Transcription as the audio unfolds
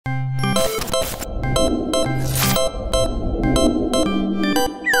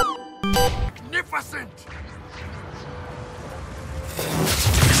Magnificent!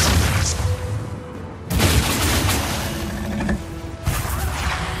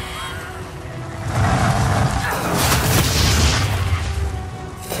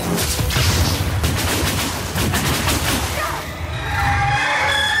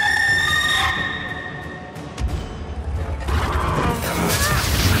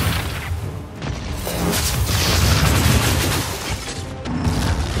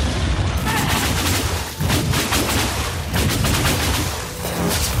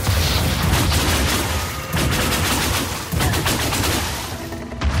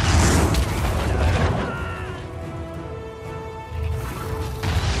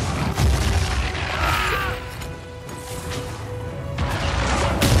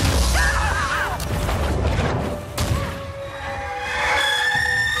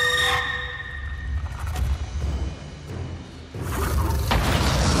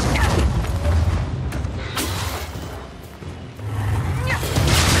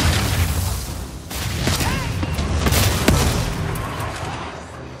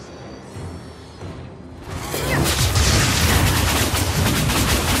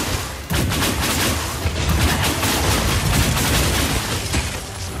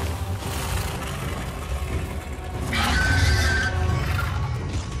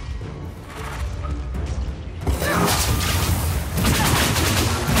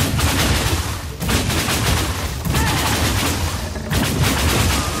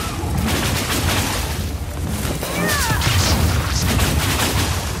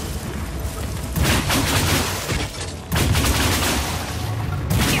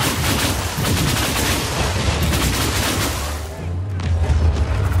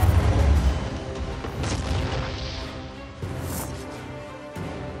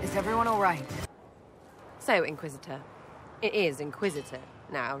 Everyone all right? So, Inquisitor. It is Inquisitor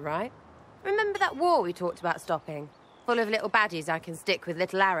now, right? Remember that war we talked about stopping? Full of little baddies I can stick with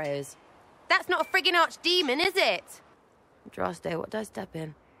little arrows. That's not a friggin' archdemon, is it? Droste, what do I step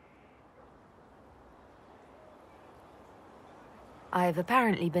in? I've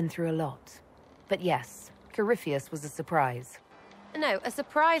apparently been through a lot. But yes, Corypheus was a surprise. No, a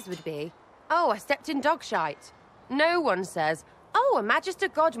surprise would be, oh, I stepped in dog shite. No one says, oh, a Magister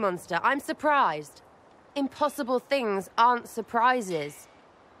God monster, I'm surprised. Impossible things aren't surprises.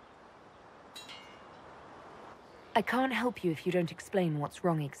 I can't help you if you don't explain what's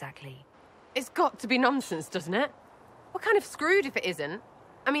wrong exactly. It's got to be nonsense, doesn't it? We're kind of screwed if it isn't.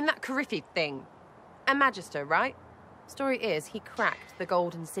 I mean, that Corypheus thing. A Magister, right? Story is, he cracked the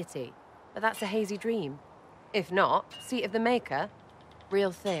Golden City. But that's a hazy dream. If not, seat of the Maker,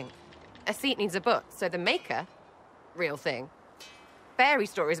 real thing. A seat needs a butt, so the Maker, real thing. Fairy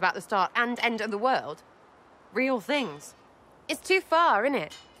stories about the start and end of the world. Real things. It's too far,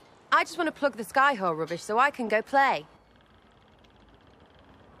 innit? I just want to plug the Skyhole rubbish so I can go play.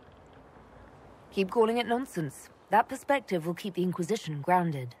 Keep calling it nonsense. That perspective will keep the Inquisition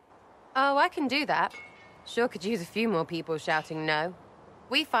grounded. Oh, I can do that. Sure could use a few more people shouting no.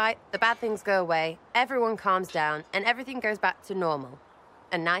 We fight, the bad things go away, everyone calms down, and everything goes back to normal.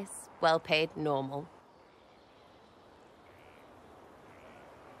 A nice, well-paid normal.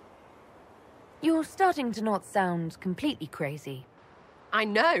 You're starting to not sound completely crazy. I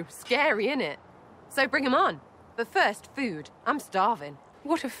know, scary, innit? So bring 'em on. But first, food. I'm starving.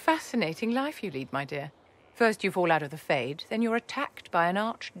 What a fascinating life you lead, my dear. First you fall out of the Fade, then you're attacked by an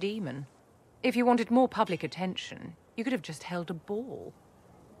archdemon. If you wanted more public attention, you could have just held a ball.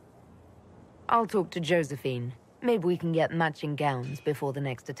 I'll talk to Josephine. Maybe we can get matching gowns before the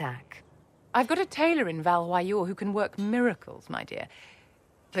next attack. I've got a tailor in Valroyur who can work miracles, my dear.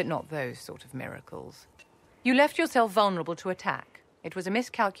 But not those sort of miracles. You left yourself vulnerable to attack. It was a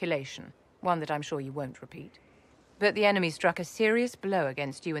miscalculation, one that I'm sure you won't repeat. But the enemy struck a serious blow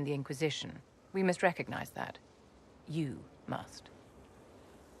against you and the Inquisition. We must recognize that. You must.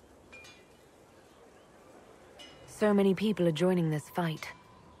 So many people are joining this fight.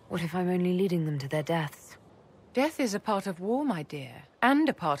 What if I'm only leading them to their deaths? Death is a part of war, my dear, and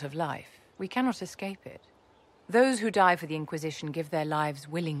a part of life. We cannot escape it. Those who die for the Inquisition give their lives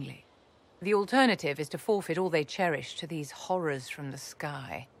willingly. The alternative is to forfeit all they cherish to these horrors from the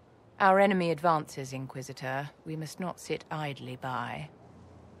sky. Our enemy advances, Inquisitor. We must not sit idly by.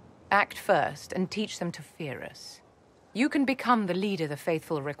 Act first and teach them to fear us. You can become the leader the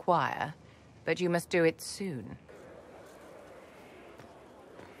faithful require, but you must do it soon.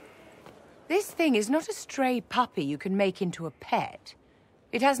 This thing is not a stray puppy you can make into a pet.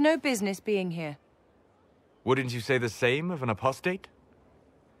 It has no business being here. Wouldn't you say the same of an apostate?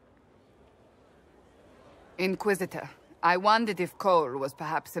 Inquisitor, I wondered if Cole was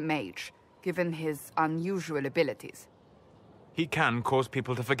perhaps a mage, given his unusual abilities. He can cause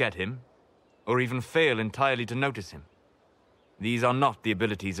people to forget him, or even fail entirely to notice him. These are not the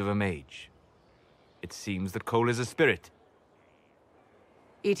abilities of a mage. It seems that Cole is a spirit.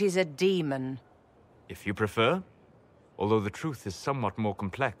 It is a demon. If you prefer, although the truth is somewhat more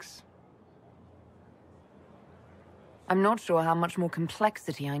complex. I'm not sure how much more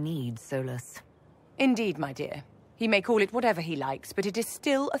complexity I need, Solus. Indeed, my dear. He may call it whatever he likes, but it is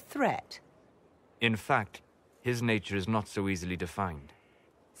still a threat. In fact, his nature is not so easily defined.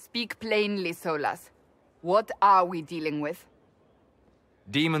 Speak plainly, Solus. What are we dealing with?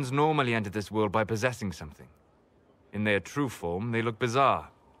 Demons normally enter this world by possessing something. In their true form, they look bizarre,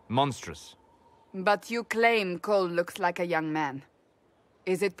 monstrous. But you claim Cole looks like a young man.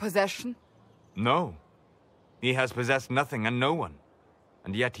 Is it possession? No. He has possessed nothing and no one.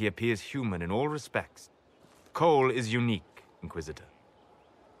 And yet he appears human in all respects. Cole is unique, Inquisitor.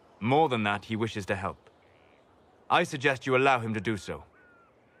 More than that, he wishes to help. I suggest you allow him to do so.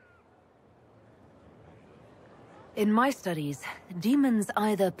 In my studies, demons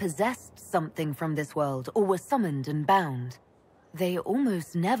either possessed something from this world or were summoned and bound. They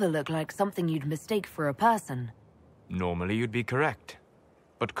almost never look like something you'd mistake for a person. Normally you'd be correct.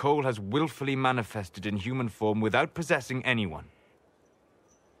 But Cole has willfully manifested in human form without possessing anyone.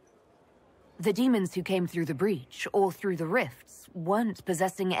 The demons who came through the breach, or through the rifts, weren't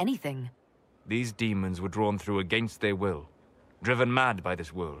possessing anything. These demons were drawn through against their will, driven mad by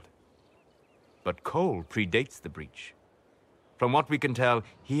this world. But Cole predates the breach. From what we can tell,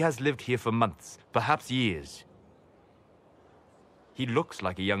 he has lived here for months, perhaps years. He looks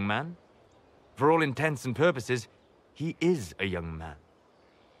like a young man. For all intents and purposes, he is a young man.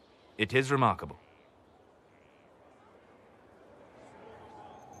 It is remarkable.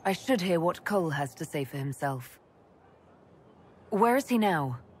 I should hear what Cole has to say for himself. Where is he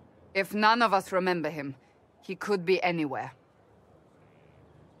now? If none of us remember him, he could be anywhere.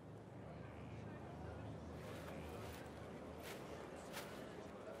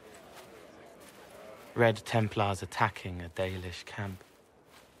 Red Templars attacking a Dalish camp.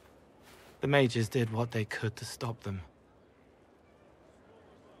 The mages did what they could to stop them.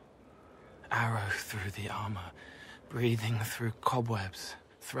 Arrow through the armor, breathing through cobwebs,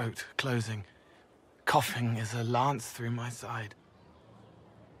 throat closing. Coughing is a lance through my side.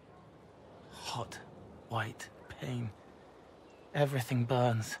 Hot, white pain. Everything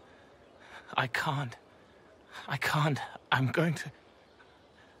burns. I can't. I'm going to...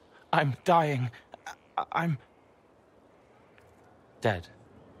 I'm dying. I'm... dead.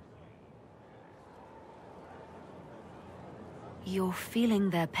 You're feeling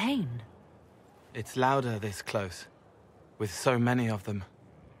their pain? It's louder this close, with so many of them.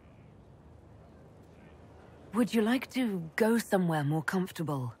 Would you like to go somewhere more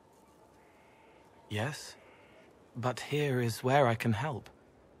comfortable? Yes, but here is where I can help.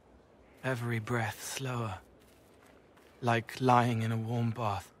 Every breath slower, like lying in a warm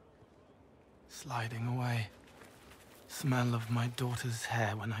bath, sliding away. Smell of my daughter's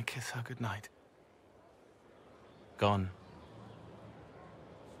hair when I kiss her goodnight. Gone.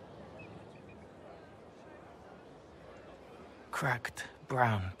 Cracked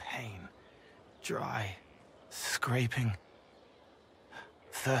brown pain, dry, scraping,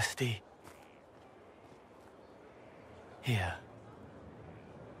 thirsty. Here.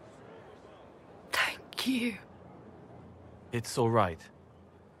 Thank you. It's all right.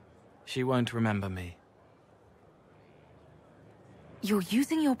 She won't remember me. You're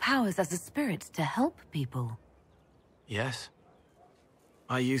using your powers as a spirit to help people. Yes.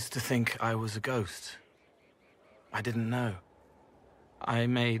 I used to think I was a ghost. I didn't know. I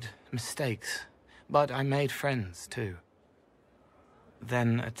made mistakes, but I made friends too.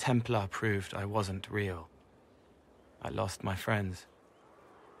 Then a Templar proved I wasn't real. I lost my friends.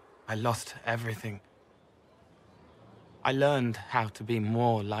 I lost everything. I learned how to be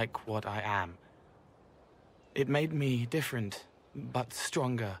more like what I am. It made me different, but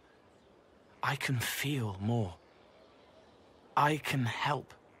stronger. I can feel more. I can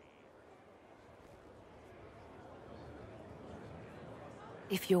help.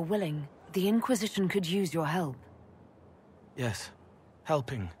 If you're willing, the Inquisition could use your help. Yes,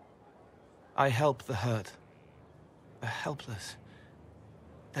 helping. I help the hurt. The helpless.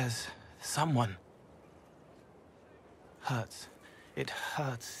 There's someone. Hurts. It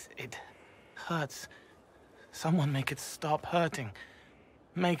hurts. It hurts. Someone make it stop hurting.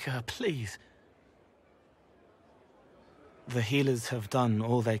 Make her, please. The healers have done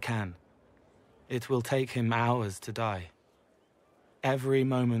all they can. It will take him hours to die. Every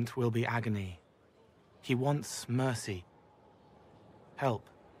moment will be agony. He wants mercy. Help.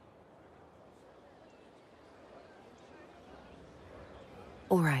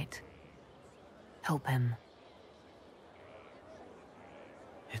 All right. Help him.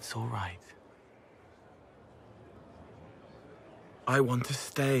 It's all right. I want to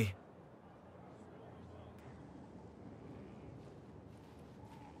stay.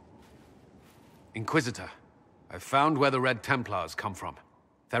 Inquisitor, I've found where the Red Templars come from.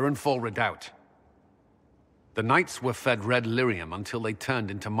 Therenfall Redoubt. The Knights were fed red lyrium until they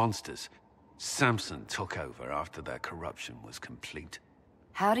turned into monsters. Samson took over after their corruption was complete.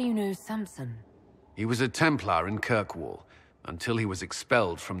 How do you know Samson? He was a Templar in Kirkwall, until he was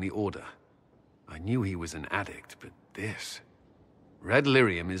expelled from the Order. I knew he was an addict, but this... Red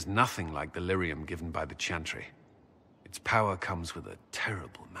lyrium is nothing like the lyrium given by the Chantry. Its power comes with a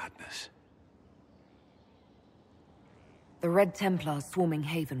terrible madness. The Red Templars swarming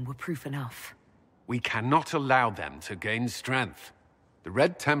Haven were proof enough. We cannot allow them to gain strength. The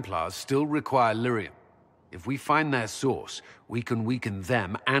Red Templars still require lyrium. If we find their source, we can weaken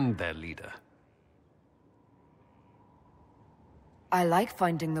them and their leader. I like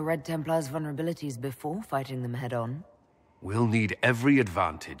finding the Red Templars' vulnerabilities before fighting them head-on. We'll need every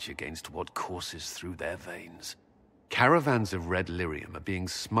advantage against what courses through their veins. Caravans of red lyrium are being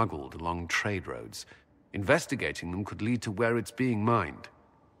smuggled along trade roads. Investigating them could lead to where it's being mined.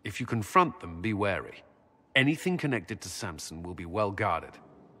 If you confront them, be wary. Anything connected to Samson will be well guarded.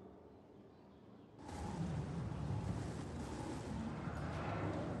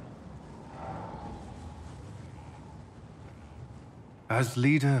 As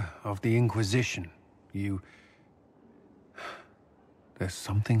leader of the Inquisition, There's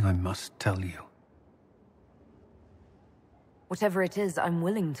something I must tell you. Whatever it is, I'm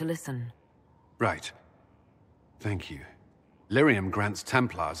willing to listen. Right. Thank you. Lyrium grants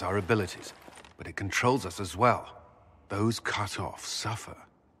Templars our abilities, but it controls us as well. Those cut off suffer.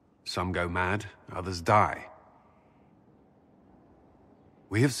 Some go mad, others die.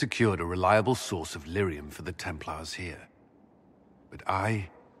 We have secured a reliable source of lyrium for the Templars here. But I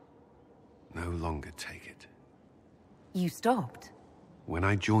no longer take it. You stopped? When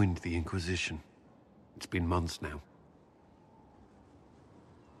I joined the Inquisition. It's been months now.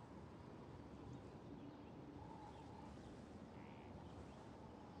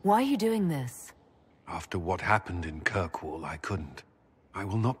 Why are you doing this? After what happened in Kirkwall, I couldn't. I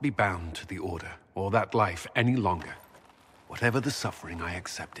will not be bound to the Order, or that life any longer. Whatever the suffering, I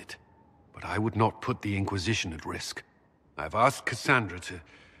accept it. But I would not put the Inquisition at risk. I've asked Cassandra to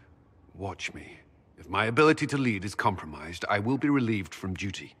watch me. If my ability to lead is compromised, I will be relieved from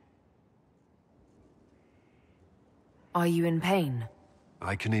duty. Are you in pain?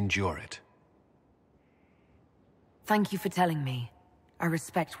 I can endure it. Thank you for telling me. I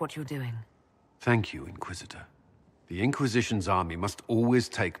respect what you're doing. Thank you, Inquisitor. The Inquisition's army must always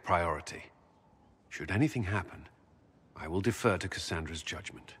take priority. Should anything happen, I will defer to Cassandra's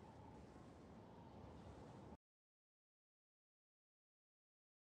judgment.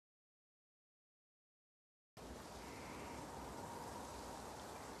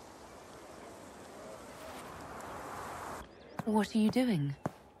 What are you doing?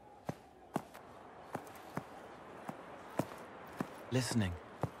 Listening.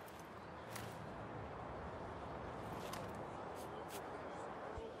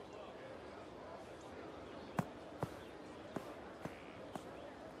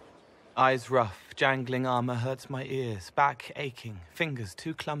 Eyes rough, jangling armor hurts my ears, back aching, fingers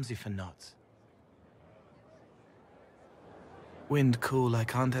too clumsy for knots. Wind cool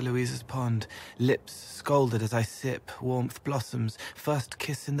like Aunt Eloise's pond, lips scalded as I sip, warmth blossoms, first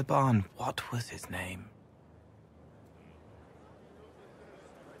kiss in the barn. What was his name?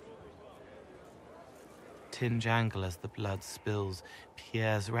 Tin jangle as the blood spills,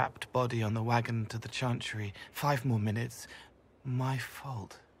 Pierre's wrapped body on the wagon to the chantry. 5 more minutes. My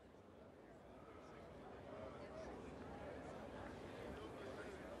fault.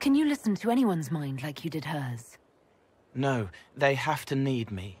 Can you listen to anyone's mind like you did hers? No, they have to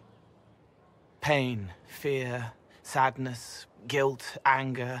need me. Pain, fear, sadness, guilt,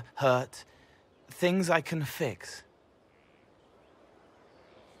 anger, hurt. Things I can fix.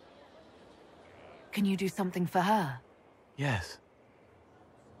 Can you do something for her? Yes.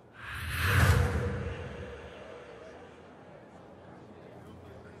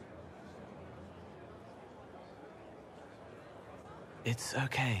 It's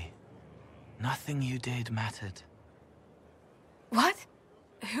okay. Nothing you did mattered. What?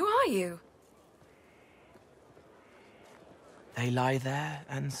 Who are you? They lie there,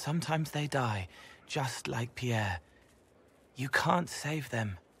 and sometimes they die, just like Pierre. You can't save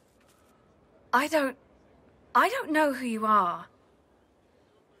them. I don't... I don't know who you are.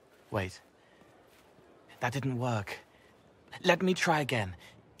 Wait. That didn't work. Let me try again.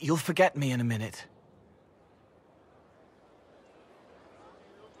 You'll forget me in a minute.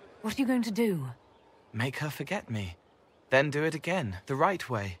 What are you going to do? Make her forget me. Then do it again, the right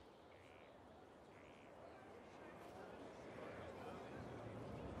way.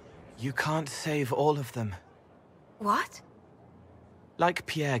 You can't save all of them. What? Like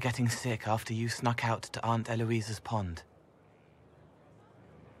Pierre getting sick after you snuck out to Aunt Eloise's pond.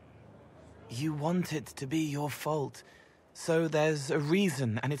 You want it to be your fault, so there's a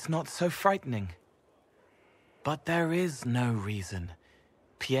reason and it's not so frightening. But there is no reason.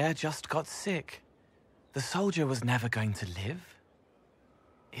 Pierre just got sick. The soldier was never going to live.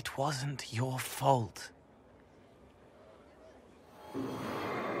 It wasn't your fault.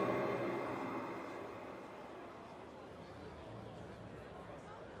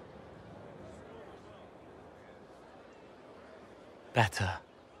 Better.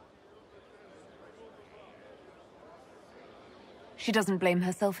 She doesn't blame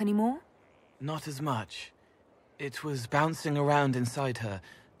herself anymore? Not as much. It was bouncing around inside her,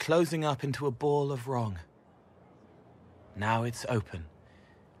 closing up into a ball of wrong. Now it's open.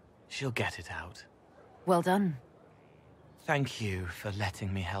 She'll get it out. Well done. Thank you for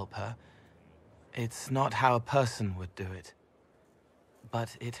letting me help her. It's not how a person would do it.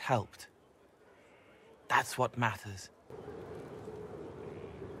 But it helped. That's what matters.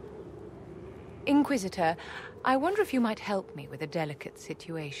 Inquisitor, I wonder if you might help me with a delicate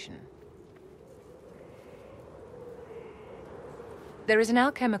situation. There is an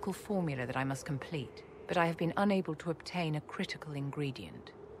alchemical formula that I must complete, but I have been unable to obtain a critical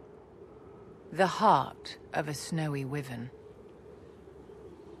ingredient. The heart of a snowy wyvern.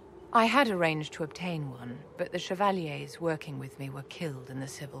 I had arranged to obtain one, but the chevaliers working with me were killed in the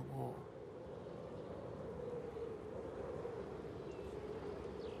Civil War.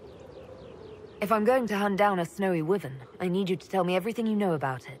 If I'm going to hunt down a snowy wyvern, I need you to tell me everything you know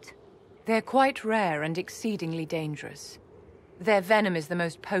about it. They're quite rare and exceedingly dangerous. Their venom is the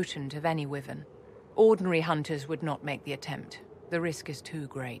most potent of any wyvern. Ordinary hunters would not make the attempt. The risk is too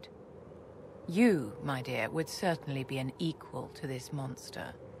great. You, my dear, would certainly be an equal to this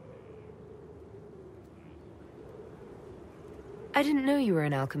monster. I didn't know you were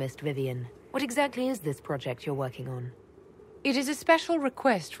an alchemist, Vivian. What exactly is this project you're working on? It is a special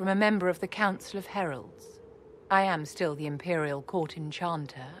request from a member of the Council of Heralds. I am still the Imperial Court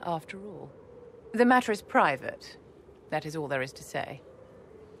Enchanter, after all. The matter is private. That is all there is to say.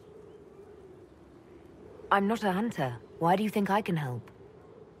 I'm not a hunter. Why do you think I can help?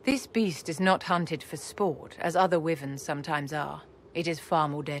 This beast is not hunted for sport, as other wyverns sometimes are. It is far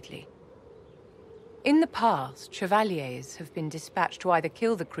more deadly. In the past, chevaliers have been dispatched to either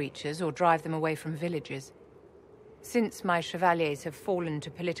kill the creatures or drive them away from villages. Since my chevaliers have fallen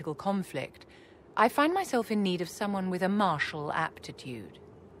to political conflict, I find myself in need of someone with a martial aptitude.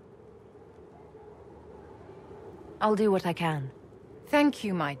 I'll do what I can. Thank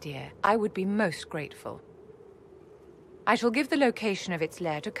you, my dear. I would be most grateful. I shall give the location of its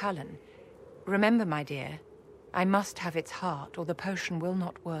lair to Cullen. Remember, my dear, I must have its heart or the potion will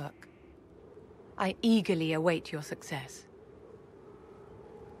not work. I eagerly await your success.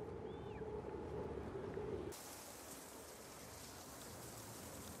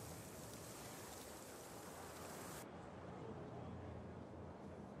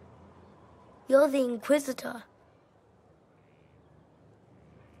 You're the Inquisitor.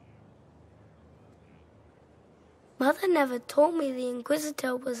 Mother never told me the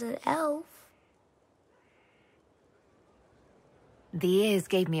Inquisitor was an elf. The ears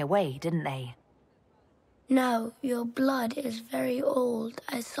gave me away, didn't they? No, your blood is very old.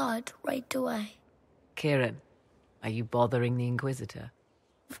 I saw it right away. Kieran, are you bothering the Inquisitor?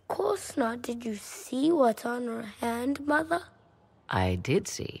 Of course not. Did you see what's on her hand, Mother? I did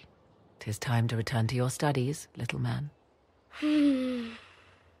see. 'Tis time to return to your studies, little man.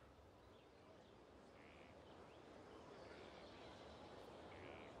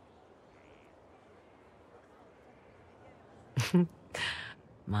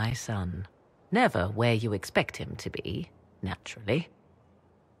 My son. Never where you expect him to be, naturally.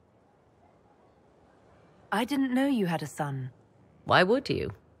 I didn't know you had a son. Why would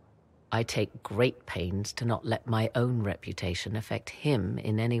you? I take great pains to not let my own reputation affect him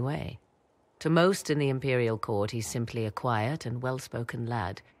in any way. To most in the Imperial Court, he's simply a quiet and well-spoken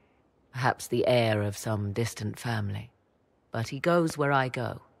lad, perhaps the heir of some distant family. But he goes where I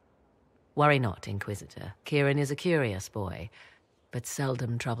go. Worry not, Inquisitor. Kieran is a curious boy, but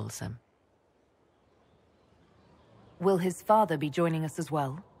seldom troublesome. Will his father be joining us as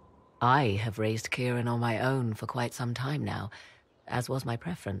well? I have raised Kieran on my own for quite some time now, as was my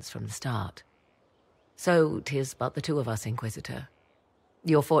preference from the start. So 'tis but the two of us, Inquisitor.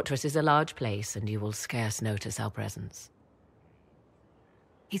 Your fortress is a large place, and you will scarce notice our presence.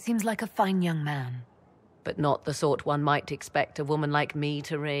 He seems like a fine young man. But not the sort one might expect a woman like me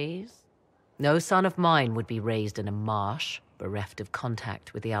to raise. No son of mine would be raised in a marsh, bereft of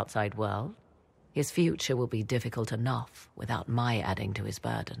contact with the outside world. His future will be difficult enough without my adding to his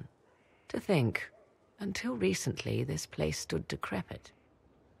burden. To think, until recently this place stood decrepit,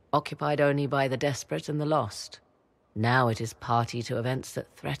 occupied only by the desperate and the lost. Now it is party to events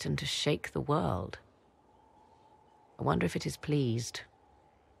that threaten to shake the world. I wonder if it is pleased.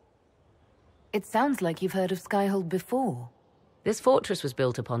 It sounds like you've heard of Skyhold before. This fortress was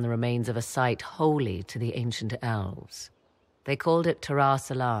built upon the remains of a site holy to the ancient elves. They called it Tarar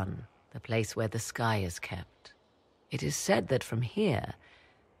Salan, the place where the sky is kept. It is said that from here,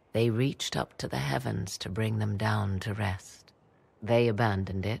 they reached up to the heavens to bring them down to rest. They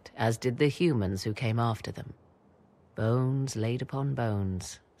abandoned it, as did the humans who came after them. Bones laid upon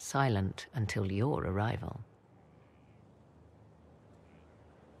bones, silent until your arrival.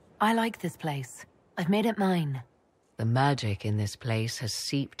 I like this place. I've made it mine. The magic in this place has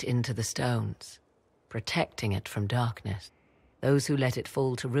seeped into the stones, protecting it from darkness. Those who let it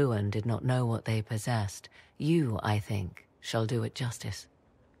fall to ruin did not know what they possessed. You, I think, shall do it justice.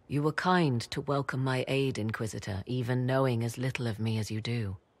 You were kind to welcome my aid, Inquisitor, even knowing as little of me as you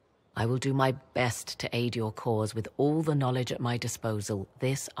do. I will do my best to aid your cause with all the knowledge at my disposal.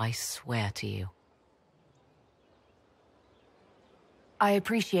 This I swear to you. I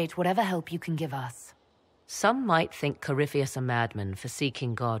appreciate whatever help you can give us. Some might think Corypheus a madman for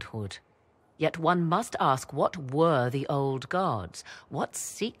seeking godhood. Yet one must ask, what were the old gods? What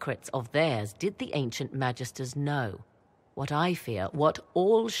secrets of theirs did the ancient magisters know? What I fear, what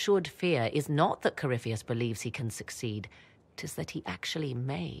all should fear, is not that Corypheus believes he can succeed. 'Tis that he actually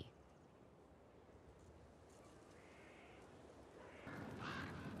may.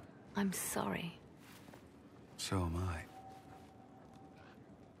 I'm sorry. So am I.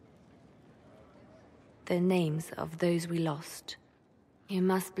 The names of those we lost. You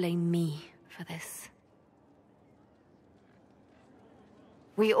must blame me for this.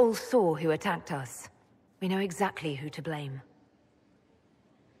 We all saw who attacked us. We know exactly who to blame.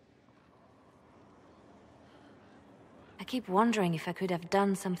 I keep wondering if I could have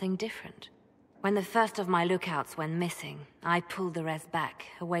done something different. When the first of my lookouts went missing, I pulled the rest back,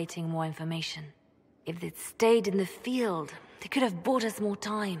 awaiting more information. If they'd stayed in the field, they could have bought us more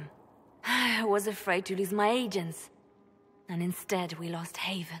time. I was afraid to lose my agents. And instead, we lost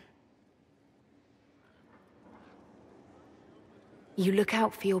Haven. You look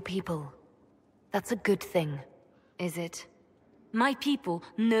out for your people. That's a good thing. Is it? My people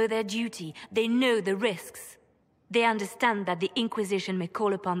know their duty. They know the risks. They understand that the Inquisition may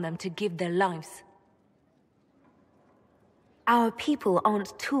call upon them to give their lives. Our people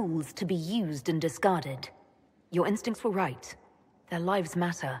aren't tools to be used and discarded. Your instincts were right. Their lives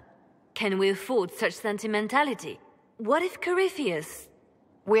matter. Can we afford such sentimentality? What if Corypheus...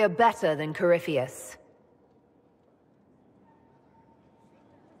 We're better than Corypheus.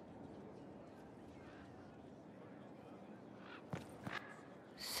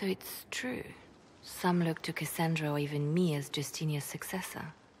 So it's true. Some look to Cassandra or even me as Justinia's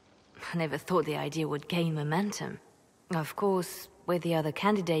successor. I never thought the idea would gain momentum. Of course, with the other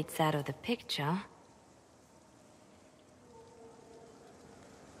candidates out of the picture...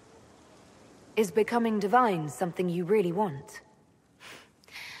 Is becoming divine something you really want?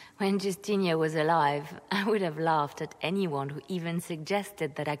 When Justinia was alive, I would have laughed at anyone who even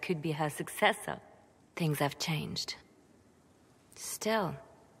suggested that I could be her successor. Things have changed. Still,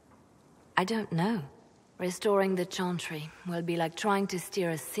 I don't know. Restoring the Chantry will be like trying to steer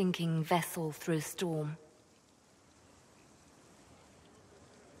a sinking vessel through a storm.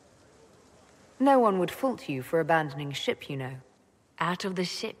 No one would fault you for abandoning ship, you know. Out of the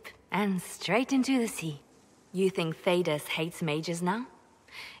ship, and straight into the sea. You think Thedas hates mages now?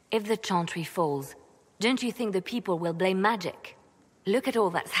 If the Chantry falls, don't you think the people will blame magic? Look at all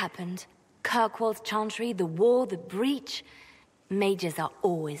that's happened. Kirkwall's Chantry, the war, the breach. Mages are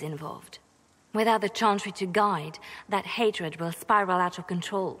always involved. Without the Chantry to guide, that hatred will spiral out of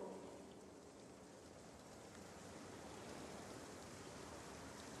control.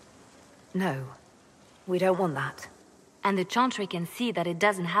 No, we don't want that. And the Chantry can see that it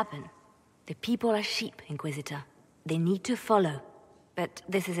doesn't happen. The people are sheep, Inquisitor. They need to follow. But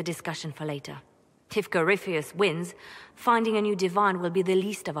this is a discussion for later. If Corypheus wins, finding a new divine will be the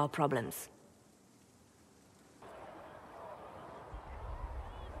least of our problems.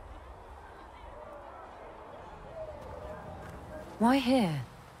 Why here?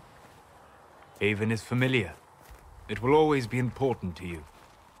 Haven is familiar. It will always be important to you.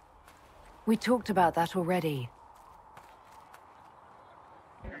 We talked about that already.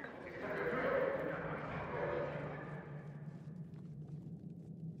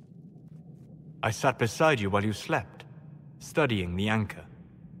 I sat beside you while you slept, studying the anchor.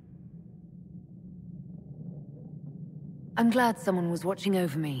 I'm glad someone was watching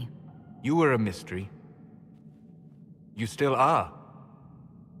over me. You were a mystery. You still are.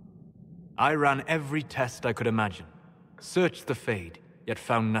 I ran every test I could imagine, searched the Fade, yet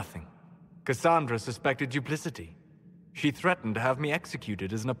found nothing. Cassandra suspected duplicity. She threatened to have me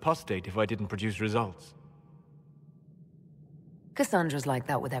executed as an apostate if I didn't produce results. Cassandra's like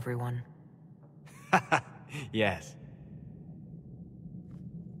that with everyone. Yes.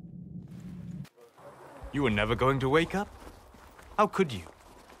 You were never going to wake up? How could you?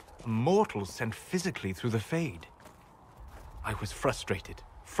 A mortal sent physically through the Fade. I was frustrated,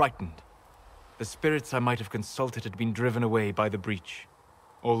 frightened. The spirits I might have consulted had been driven away by the breach.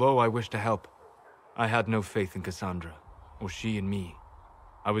 Although I wished to help, I had no faith in Cassandra, or she in me.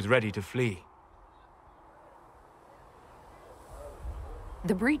 I was ready to flee.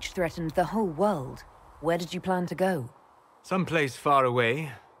 The breach threatened the whole world. Where did you plan to go? Someplace far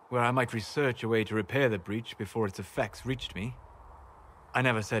away, where I might research a way to repair the breach before its effects reached me. I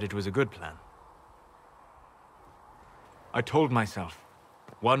never said it was a good plan. I told myself,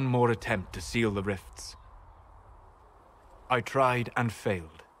 one more attempt to seal the rifts. I tried and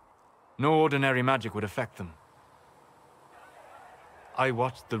failed. No ordinary magic would affect them. I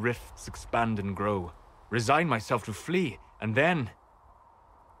watched the rifts expand and grow, resigned myself to flee, and then...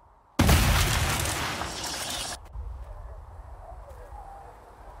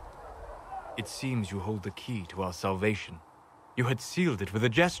 It seems you hold the key to our salvation. You had sealed it with a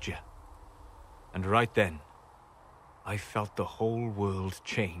gesture. And right then, I felt the whole world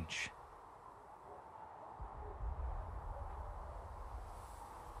change.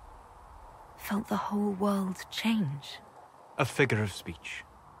 Felt the whole world change? A figure of speech.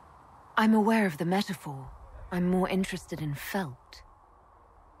 I'm aware of the metaphor. I'm more interested in felt.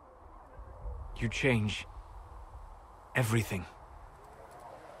 You change everything.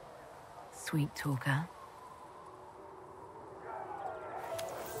 Sweet talker.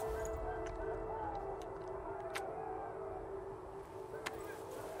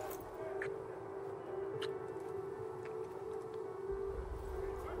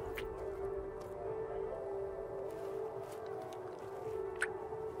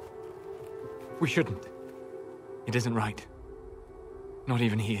 We shouldn't. It isn't right. Not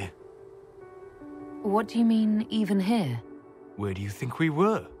even here. What do you mean, even here? Where do you think we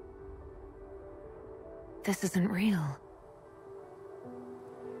were? This isn't real.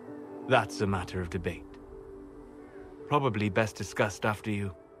 That's a matter of debate. Probably best discussed after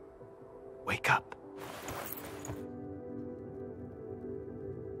you wake up.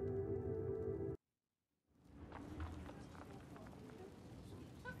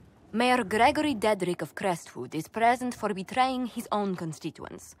 Mayor Gregory Dedrick of Crestwood is present for betraying his own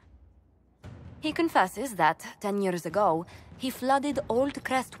constituents. He confesses that, 10 years ago, he flooded Old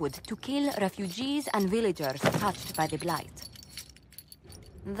Crestwood to kill refugees and villagers touched by the Blight.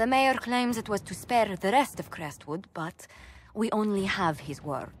 The mayor claims it was to spare the rest of Crestwood, but we only have his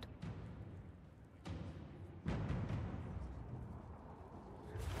word.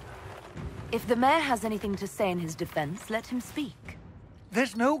 If the mayor has anything to say in his defense, let him speak.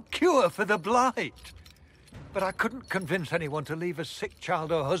 There's no cure for the Blight. But I couldn't convince anyone to leave a sick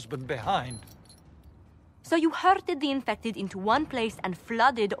child or husband behind. So you herded the infected into one place and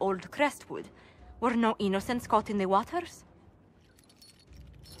flooded Old Crestwood. Were no innocents caught in the waters?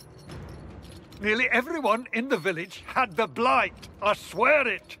 Nearly everyone in the village had the Blight. I swear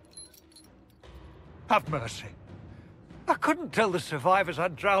it. Have mercy. I couldn't tell the survivors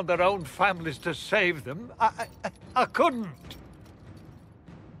I'd drowned their own families to save them. I couldn't.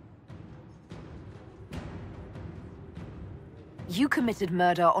 You committed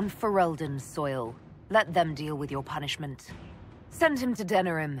murder on Ferelden's soil. Let them deal with your punishment. Send him to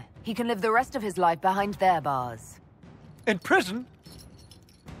Denerim. He can live the rest of his life behind their bars. In prison?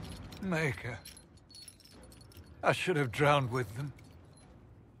 Maker. I should have drowned with them.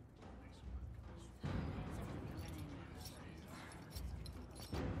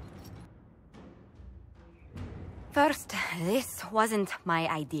 First, this wasn't my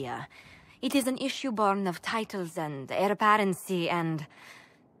idea. It is an issue born of titles and heir apparency and...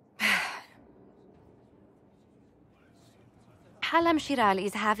 Halam Shiral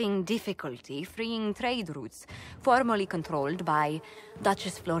is having difficulty freeing trade routes formerly controlled by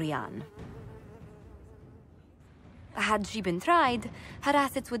Duchess Florian. Had she been tried, her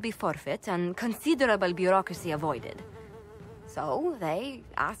assets would be forfeit and considerable bureaucracy avoided. So they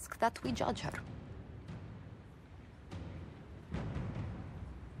ask that we judge her.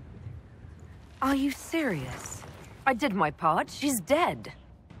 Are you serious? I did my part. She's dead.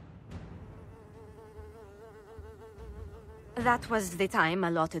 That was the time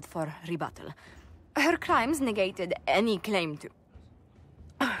allotted for rebuttal. Her crimes negated any claim to...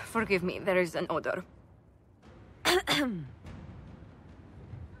 Forgive me, there is an odor.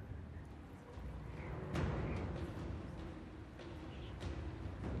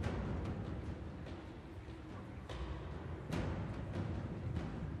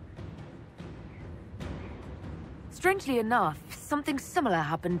 Strangely enough, something similar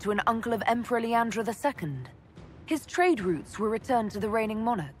happened to an uncle of Emperor Leandra II. His trade routes were returned to the reigning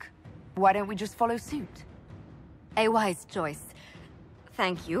monarch. Why don't we just follow suit? A wise choice.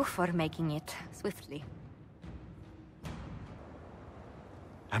 Thank you for making it swiftly.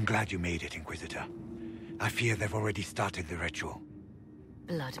 I'm glad you made it, Inquisitor. I fear they've already started the ritual.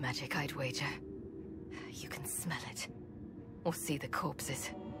 Blood magic, I'd wager. You can smell it. Or see the corpses.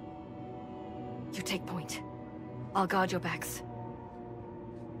 You take point. I'll guard your backs.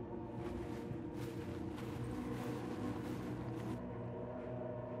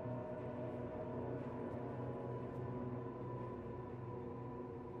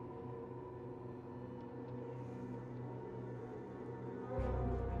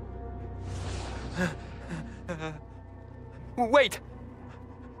 Wait!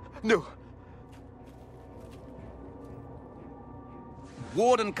 No.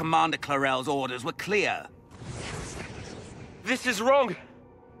 Warden Commander Clarel's orders were clear. This is wrong!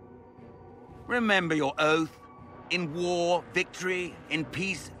 Remember your oath. In war, victory. In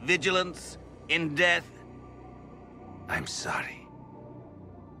peace, vigilance. In death... I'm sorry.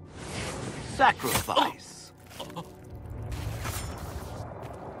 Sacrifice.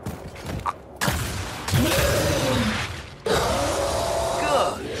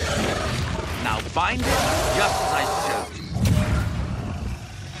 Good. Now bind it just as I showed you.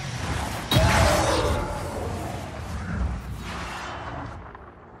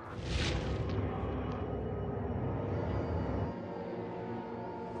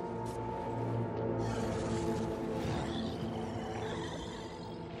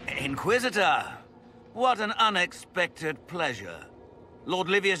 Inquisitor, what an unexpected pleasure. Lord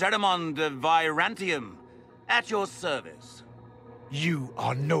Livius Erimond of Virantium, at your service. You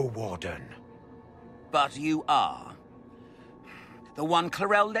are no warden. But you are. The one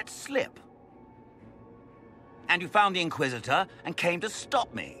Clarel let slip. And you found the Inquisitor and came to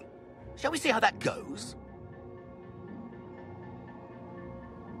stop me. Shall we see how that goes?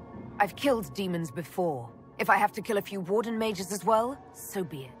 I've killed demons before. If I have to kill a few warden mages as well, so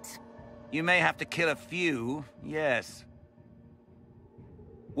be it. You may have to kill a few, yes.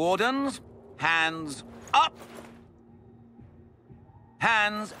 Wardens, hands up.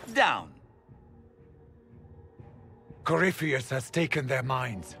 Hands down. Corypheus has taken their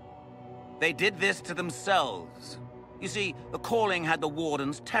minds. They did this to themselves. You see, the calling had the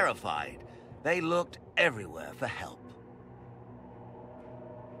Wardens terrified. They looked everywhere for help.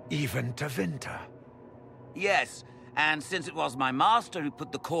 Even to Vinter. Yes, and since it was my master who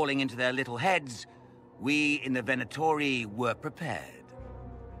put the calling into their little heads, we in the Venatori were prepared.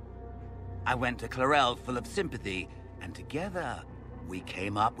 I went to Clarel full of sympathy, and together we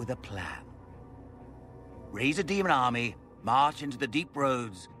came up with a plan. Raise a demon army, march into the deep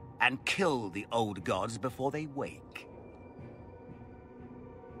roads, and kill the old gods before they wake.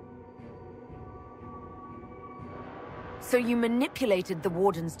 So you manipulated the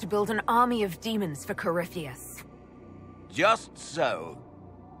Wardens to build an army of demons for Corypheus? Just so.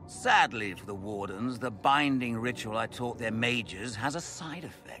 Sadly for the Wardens, the binding ritual I taught their mages has a side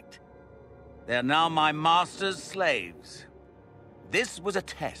effect. They're now my master's slaves. This was a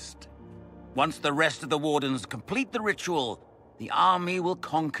test. Once the rest of the Wardens complete the ritual, the army will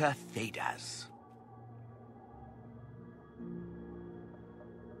conquer Thedas.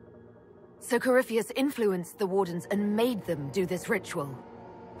 So Corypheus influenced the Wardens and made them do this ritual?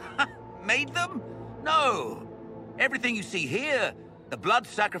 Made them? No! Everything you see here, the blood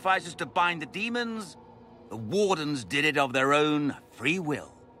sacrifices to bind the demons, the Wardens did it of their own free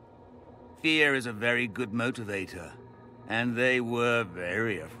will. Fear is a very good motivator, and they were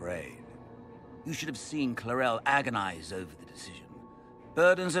very afraid. You should have seen Clarel agonize over the decision.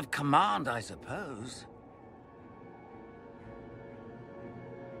 Burdens of command, I suppose.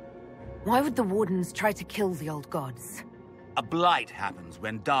 Why would the Wardens try to kill the old gods? A blight happens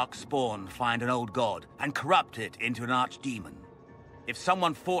when dark spawn find an old god and corrupt it into an archdemon. If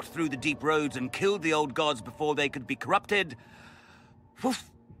someone fought through the deep roads and killed the old gods before they could be corrupted...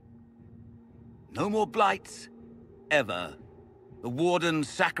 Woof! No more blights. Ever. The wardens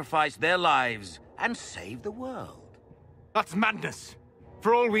sacrificed their lives and saved the world. That's madness.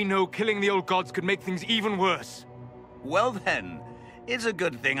 For all we know, killing the old gods could make things even worse. Well then, it's a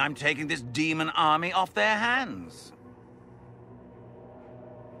good thing I'm taking this demon army off their hands.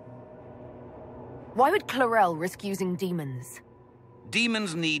 Why would Clarel risk using demons?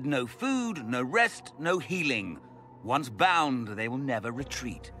 Demons need no food, no rest, no healing. Once bound, they will never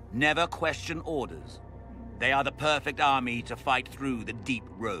retreat, never question orders. They are the perfect army to fight through the deep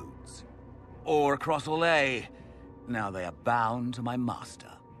roads. Or across Olay. Now they are bound to my master.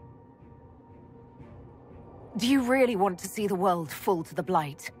 Do you really want to see the world fall to the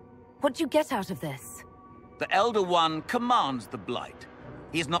Blight? What do you get out of this? The Elder One commands the Blight.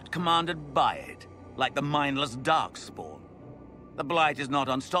 He is not commanded by it, like the mindless Darkspawn. The Blight is not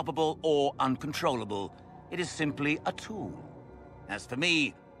unstoppable or uncontrollable. It is simply a tool. As for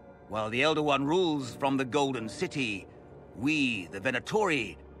me, while the Elder One rules from the Golden City, we, the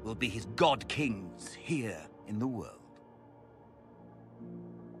Venatori, will be his god-kings here in the world.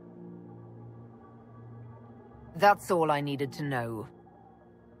 That's all I needed to know.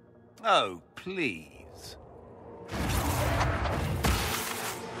 Oh, please.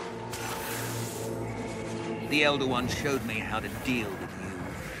 The Elder One showed me how to deal with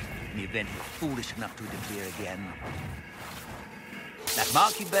you, in the event you're foolish enough to interfere again. That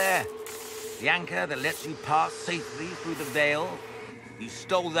mark you bear, the anchor that lets you pass safely through the veil, you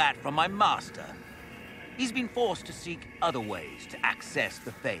stole that from my master. He's been forced to seek other ways to access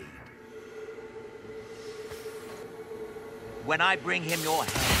the Fade. When I bring him your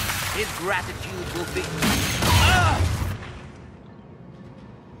head, his gratitude will be... Ah!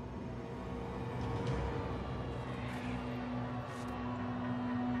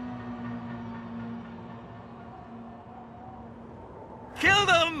 Kill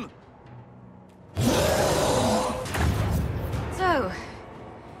them! So,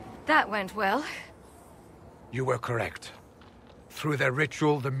 that went well. You were correct. Through their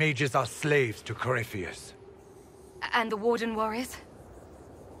ritual, the mages are slaves to Corypheus. And the Warden warriors?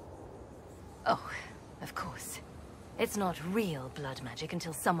 Oh, of course. It's not real blood magic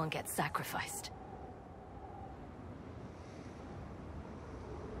until someone gets sacrificed.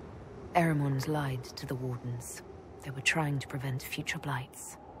 Eremon's lied to the Wardens. They were trying to prevent future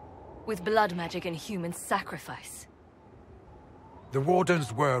blights. With blood magic and human sacrifice. The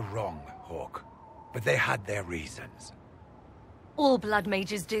Wardens were wrong, Hawke. But they had their reasons. All blood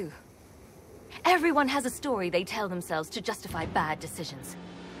mages do. Everyone has a story they tell themselves to justify bad decisions.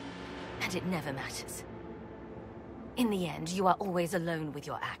 And it never matters. In the end, you are always alone with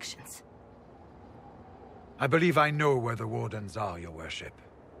your actions. I believe I know where the Wardens are, Your Worship.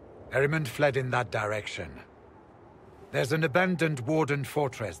 Erimond fled in that direction. There's an abandoned Warden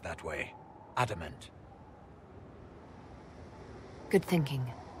fortress that way. Adamant. Good thinking.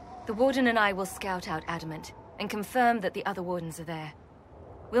 The Warden and I will scout out Adamant, and confirm that the other Wardens are there.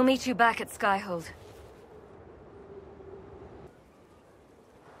 We'll meet you back at Skyhold.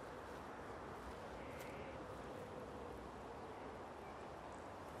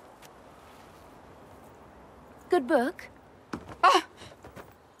 Good book? Ah!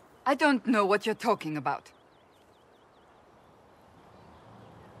 I don't know what you're talking about.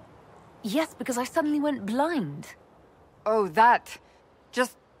 Yes, because I suddenly went blind. Oh, that.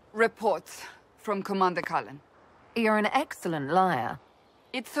 Just reports from Commander Cullen. You're an excellent liar.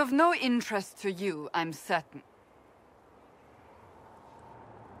 It's of no interest to you, I'm certain.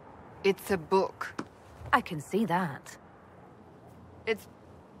 It's a book. I can see that. It's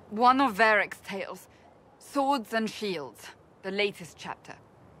one of Varric's tales. Swords and Shields, the latest chapter.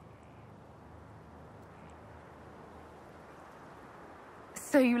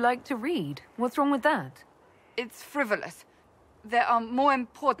 So you like to read? What's wrong with that? It's frivolous. There are more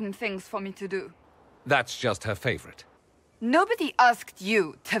important things for me to do. That's just her favorite. Nobody asked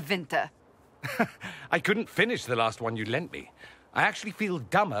you, Tevinter. I couldn't finish the last one you lent me. I actually feel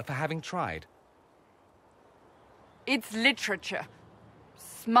dumber for having tried. It's literature.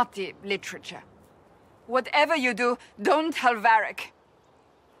 Smutty literature. Whatever you do, don't tell Varric.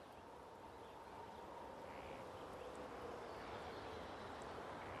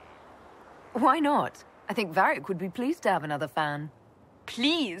 Why not? I think Varric would be pleased to have another fan.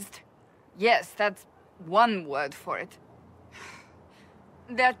 Pleased? Yes, that's one word for it.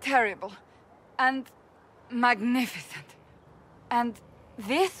 They're terrible. And magnificent. And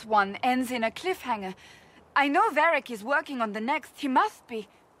this one ends in a cliffhanger. I know Varric is working on the next. He must be.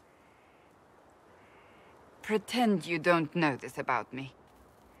 Pretend you don't know this about me.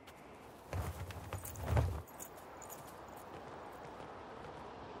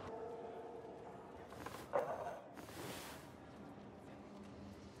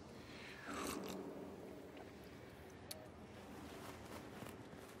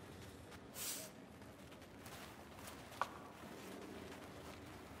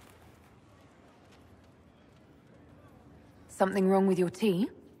 Something wrong with your tea?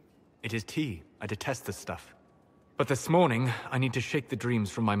 It is tea. I detest this stuff. But this morning, I need to shake the dreams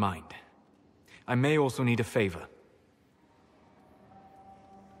from my mind. I may also need a favor.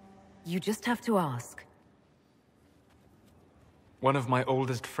 You just have to ask. One of my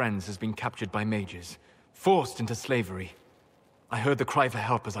oldest friends has been captured by mages, forced into slavery. I heard the cry for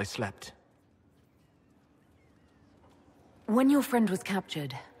help as I slept. When your friend was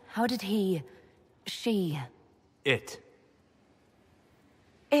captured, how did he... she... It.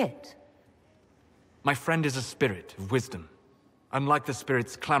 My friend is a spirit of wisdom. Unlike the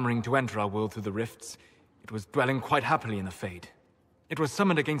spirits clamoring to enter our world through the rifts, it was dwelling quite happily in the Fade. It was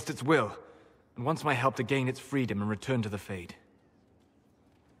summoned against its will, and wants my help to gain its freedom and return to the Fade.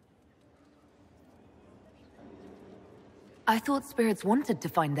 I thought spirits wanted to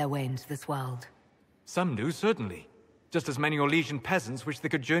find their way into this world. Some do, certainly. Just as many Orlesian peasants wish they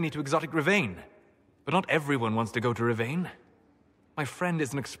could journey to exotic Rivain. But not everyone wants to go to Rivain. My friend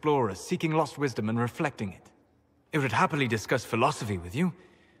is an explorer, seeking lost wisdom and reflecting it. It would happily discuss philosophy with you,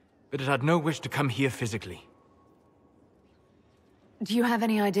 but it had no wish to come here physically. Do you have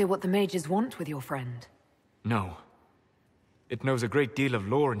any idea what the mages want with your friend? No. It knows a great deal of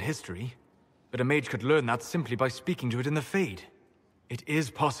lore and history, but a mage could learn that simply by speaking to it in the Fade. It is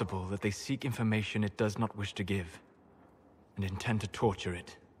possible that they seek information it does not wish to give, and intend to torture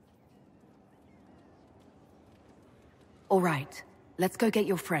it. All right. Let's go get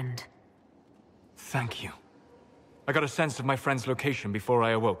your friend. Thank you. I got a sense of my friend's location before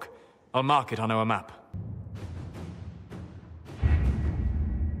I awoke. I'll mark it on our map.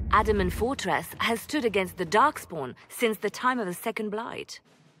 Adamant Fortress has stood against the Darkspawn since the time of the Second Blight.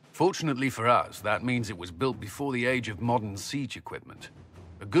 Fortunately for us, that means it was built before the age of modern siege equipment.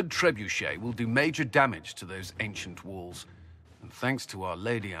 A good trebuchet will do major damage to those ancient walls. And thanks to our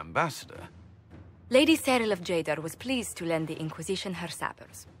Lady Ambassador... Lady Cyril of Jadar was pleased to lend the Inquisition her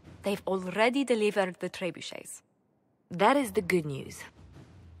sabers. They've already delivered the trebuchets. That is the good news.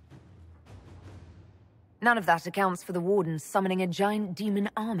 None of that accounts for the wardens summoning a giant demon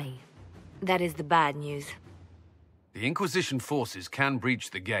army. That is the bad news. The Inquisition forces can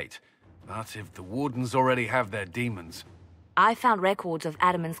breach the gate, but if the wardens already have their demons... I found records of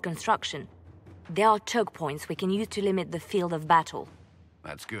Adamant's construction. There are choke points we can use to limit the field of battle.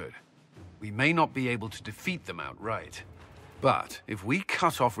 That's good. We may not be able to defeat them outright. But if we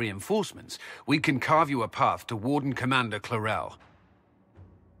cut off reinforcements, we can carve you a path to Warden Commander Clarel.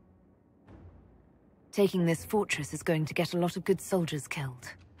 Taking this fortress is going to get a lot of good soldiers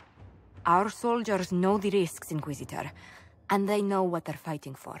killed. Our soldiers know the risks, Inquisitor, and they know what they're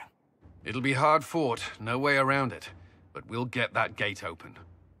fighting for. It'll be hard fought, no way around it. But we'll get that gate open.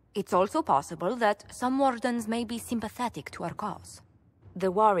 It's also possible that some wardens may be sympathetic to our cause. The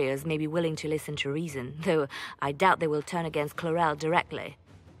warriors may be willing to listen to reason, though I doubt they will turn against Clarel directly.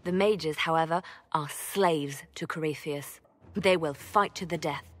 The mages, however, are slaves to Corypheus. They will fight to the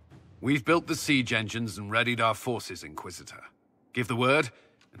death. We've built the siege engines and readied our forces, Inquisitor. Give the word,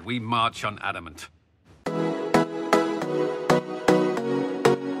 and we march on Adamant.